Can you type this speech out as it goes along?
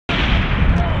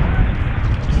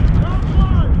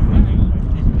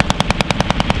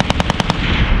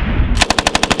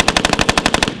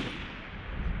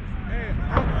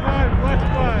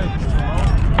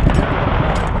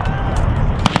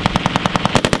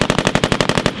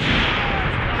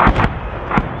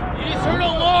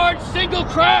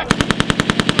Still cracked!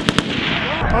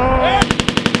 Oh.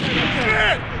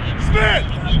 Smith!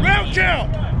 Round count!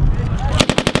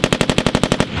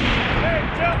 Hey,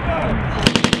 tempo!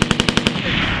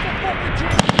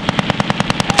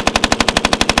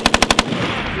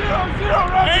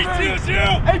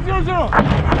 8-0! 8-0!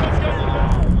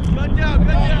 Gun down, gun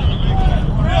down!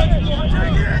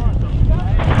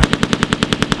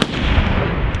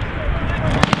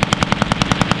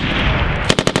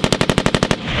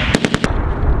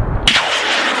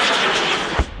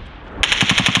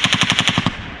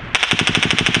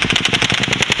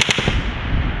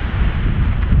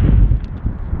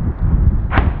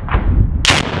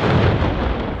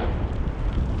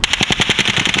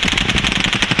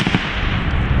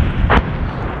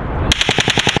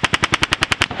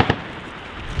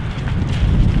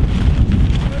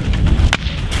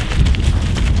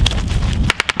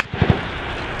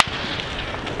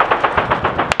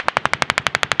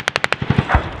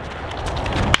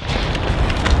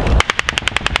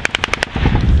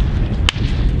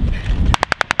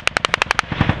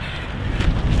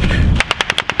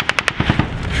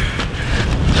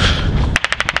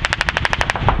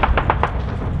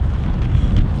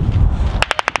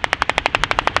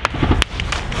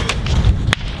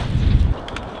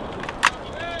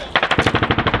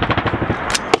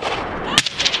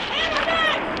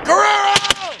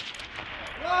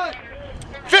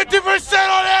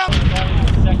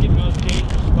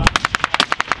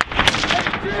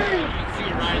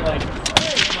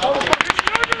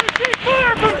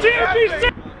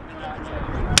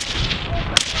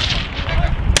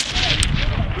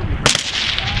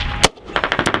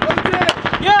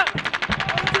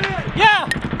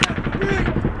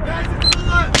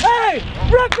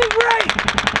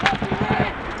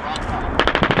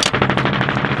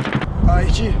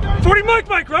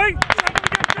 Mike, right?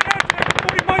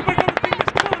 40 Mike on the thing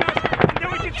that's killing us, and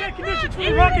then we can set conditions for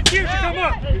the Rocketeers to come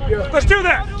up. Let's do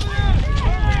that.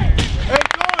 Hey,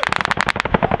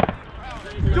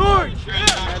 George!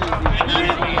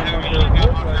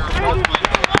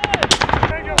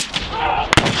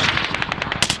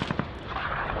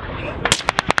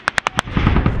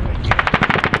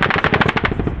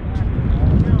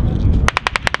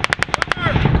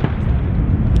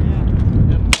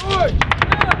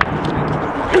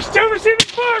 You're still receiving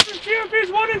fire from TMPs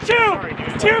 1 and 2!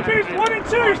 TMPs 1 and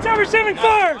 2, you're still receiving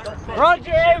fire!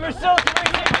 Roger, A, we're still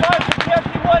receiving fire from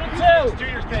TMP 1 and 2! Do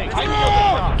your thing.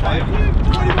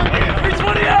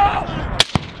 320 out!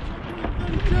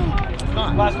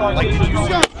 Last call,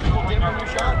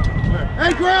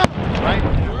 Hey, ground! Right?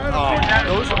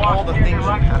 Those are all the things you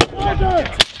have to check.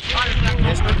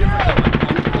 It's no different than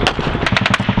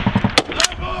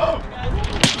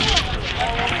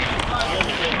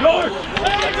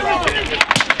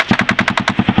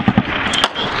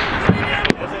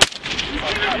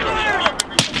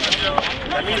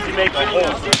that means you make the hole.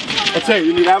 Let's say,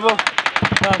 you need ammo? No,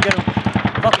 get him.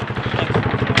 Fuck it.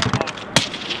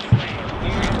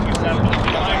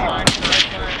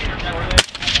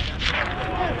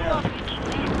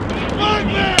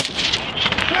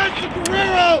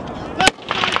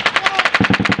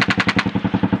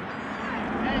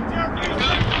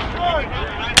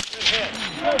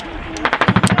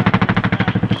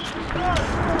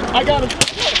 I got him.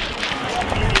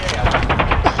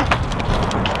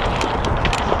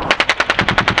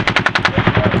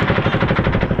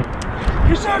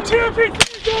 You saw TRP 3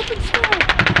 go up in smoke.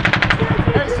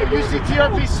 Hey, so you see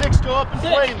TRP 6 go up in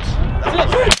flames.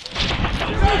 TRP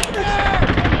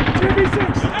 6. TRP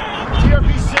 6 is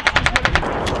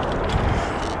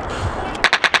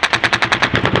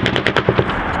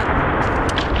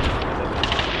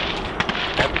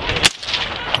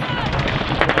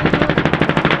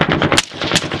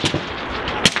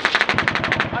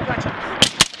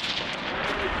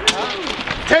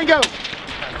Tango!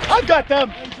 I've got them!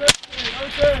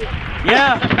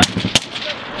 Yeah!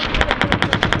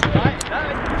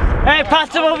 Hey, pass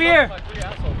them over here!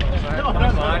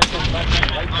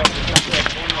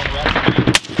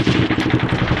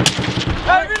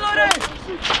 Hey, reloading!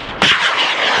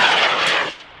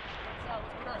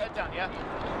 Put our head down, yeah?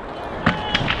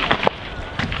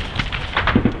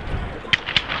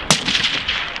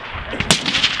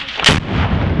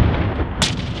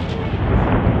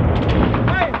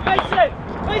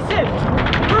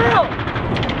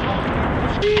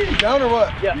 Down or what?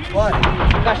 Yeah. Why?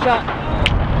 Got shot.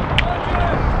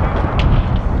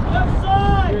 Left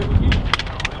side!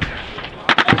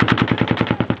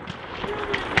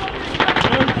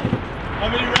 How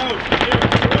many rounds?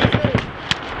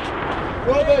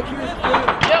 Roll back here.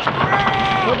 Yep.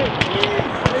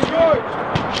 Hey, George.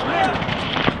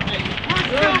 We're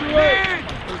still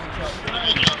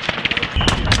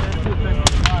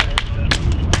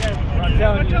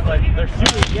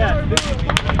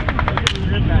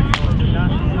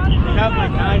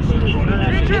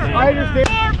I understand.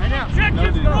 Check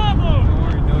his Bravo!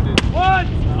 One!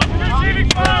 Receiving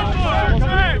Bravo!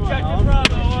 Check your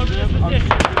Bravo over this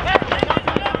position.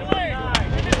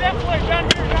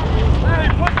 Hey,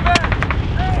 push back!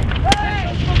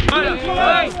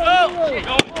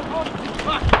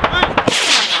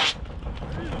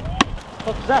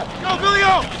 What's that? Go, Billy,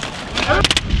 go!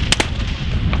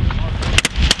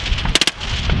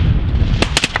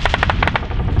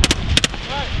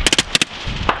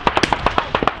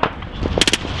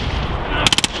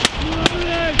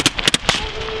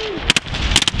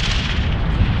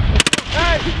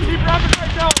 Hey, keep rapping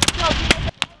right now. Let's go.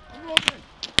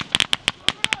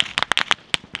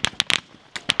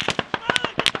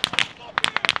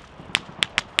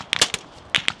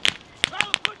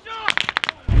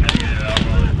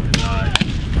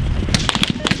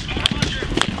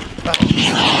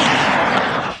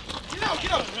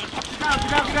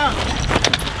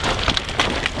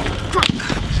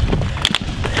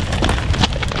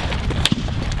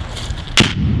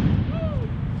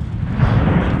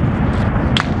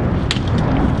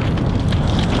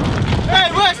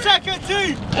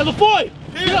 And the boy!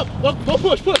 Get up! Go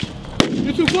push, push!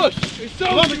 You two push! Let's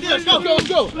go, let's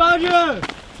go! Roger!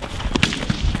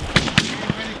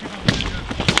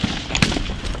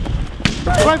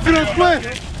 Right foot on square!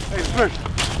 Hey, first.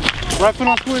 Right foot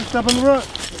on square, step on the run.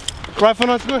 Right foot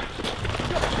on square.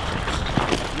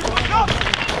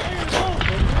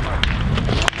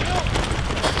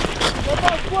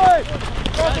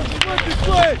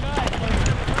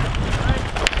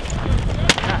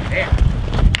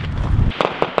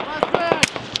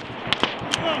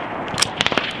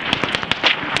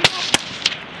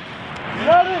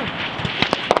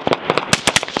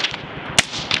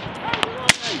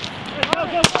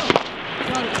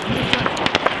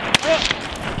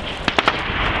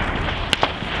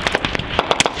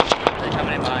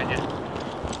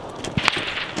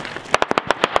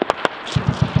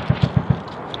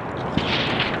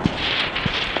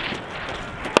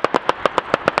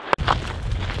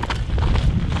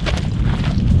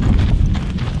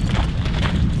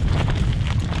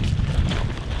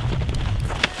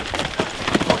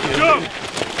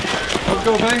 Let's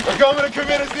go, Bray. Let's go, I'm gonna come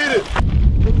in as needed.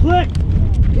 Click!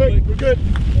 Click, we're good.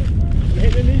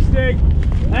 Hit the knee stick.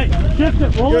 Hey, shift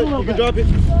it, roll it a little bit. Drop it.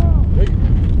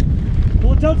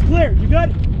 Pull it till it's clear. You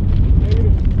good?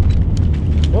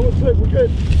 One more click, we're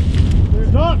good.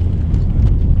 Stop!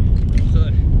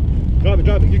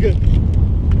 Drop it, you're good.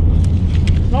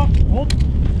 Stop, hold.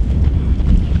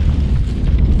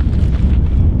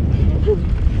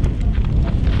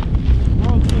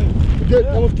 We're good,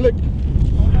 almost click.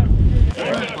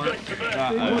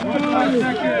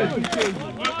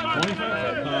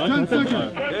 10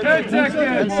 seconds.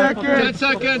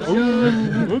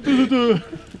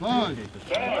 5.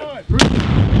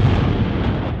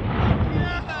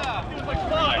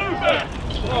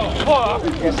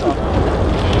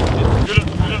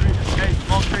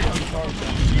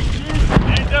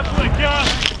 Definitely gas.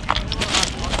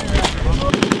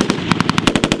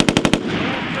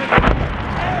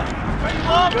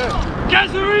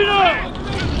 Gasolina!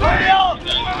 Hurry up!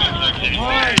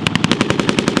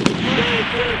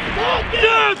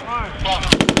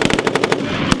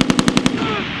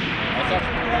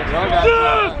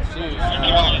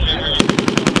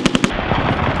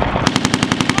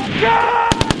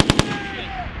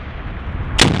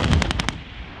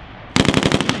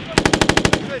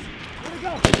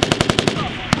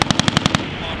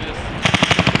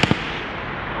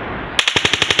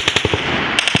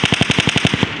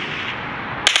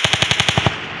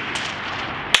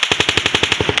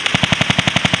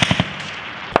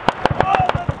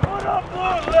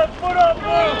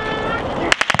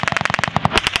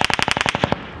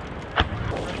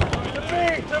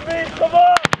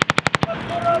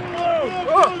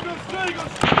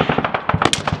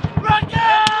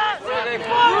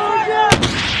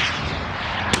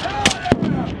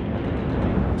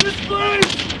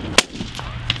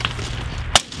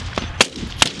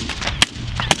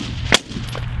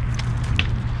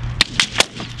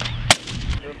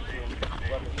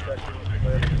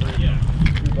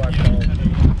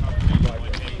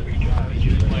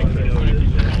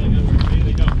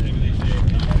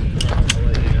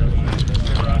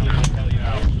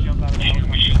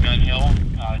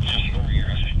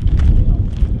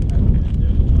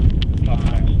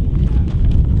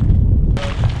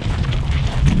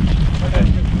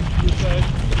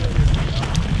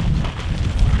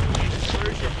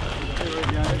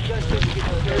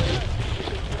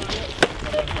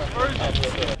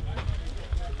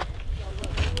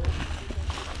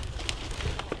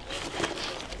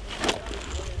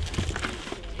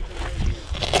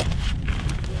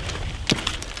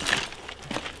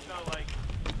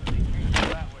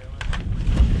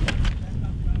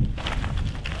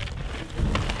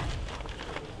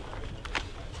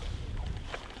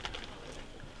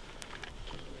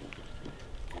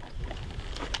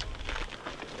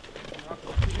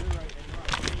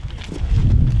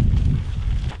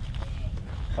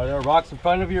 there rocks in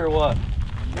front of you or what?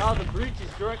 No, the breach is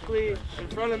directly in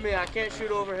front of me. I can't shoot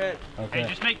overhead. Okay. Hey,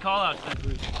 just make call outs.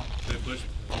 Okay, push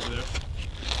over there.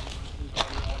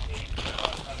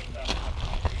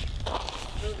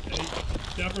 Hey,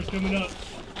 Sapper's coming up.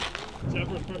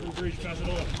 Sapper's prepping breach, pass it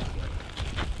on.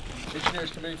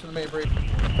 Engineers committing to the main break.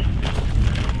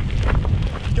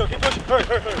 Go, keep pushing. Hurry,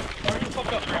 hurry, hurry. Hurry the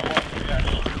fuck up,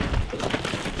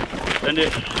 Send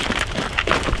it.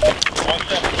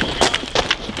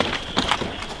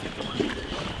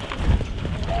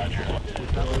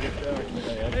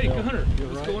 Hey, Hunter,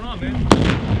 what's going on, man?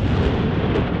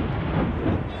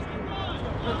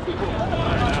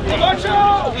 Watch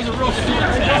out! He's a real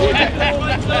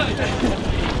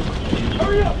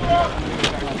Hurry up, bro!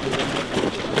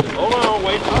 Hold on,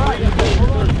 wait.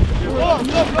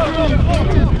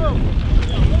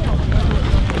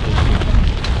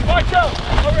 Watch out!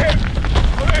 Over here!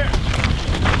 Over here!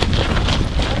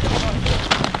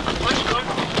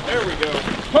 There we go.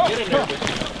 Get in there.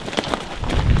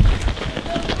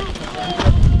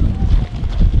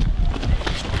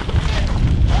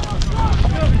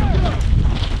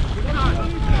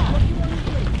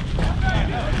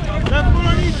 Left foot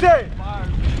on each side.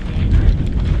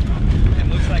 It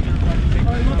looks like they're trying to take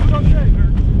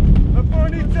left foot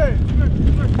on each side.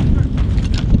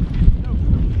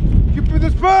 Keep it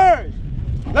dispersed.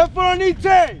 Left foot on each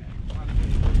side.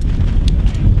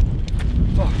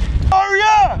 Hurry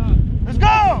up! Let's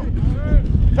go!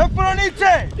 Left foot on each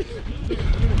side.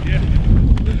 Yeah.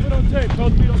 Left foot on tape.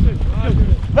 Both feet on tape.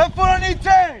 Left foot on each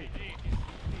side. Hey,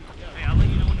 I'll let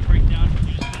you know when to break down.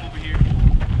 You just come over here.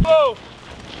 Whoa!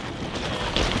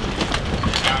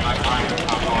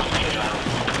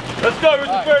 Let's go,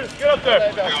 Mr. Curtis. Get up there.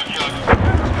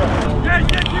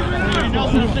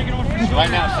 Right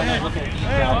now, someone's looking at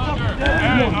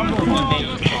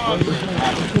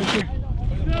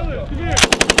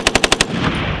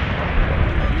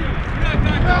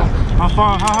How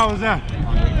far? How high was that?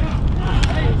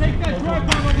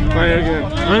 Play it again.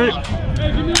 Ready?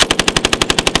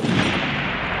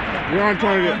 You're on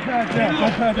target.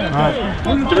 Alright.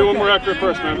 Give me one more accurate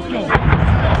first, man.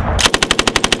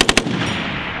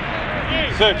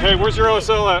 Sick. Hey, where's your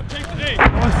OSL at?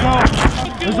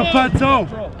 OSL. There's a plateau.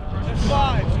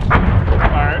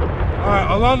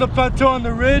 Alright, along the plateau on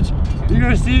the ridge, you're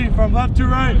going to see from left to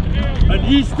right an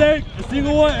E stake, a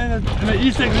single one, and an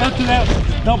E stake left to that,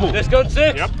 double. This gun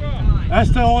 6? Yep. That's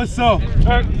the OSL.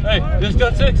 Hey, this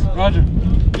gun 6? Roger.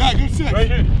 Yeah, good 6. Right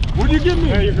here. What do you give me?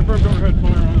 Hey, you confirmed overhead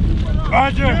fire.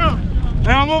 Roger. Yeah.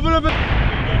 Hey, I'm opening up it.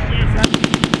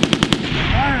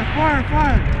 Fire, fire,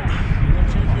 fire.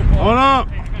 Hold up.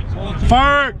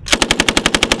 Fire.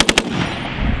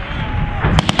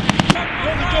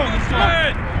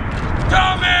 Good.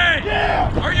 Tommy!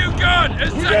 Yeah! Are you good?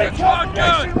 Is second squad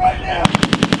good? Right now.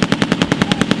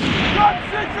 Gun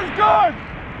 6 is good!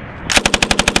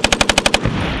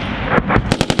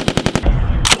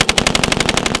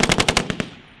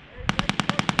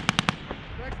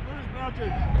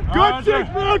 Good 6,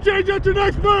 now change out your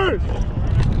next burst!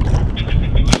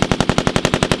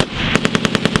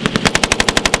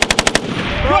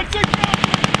 Good 6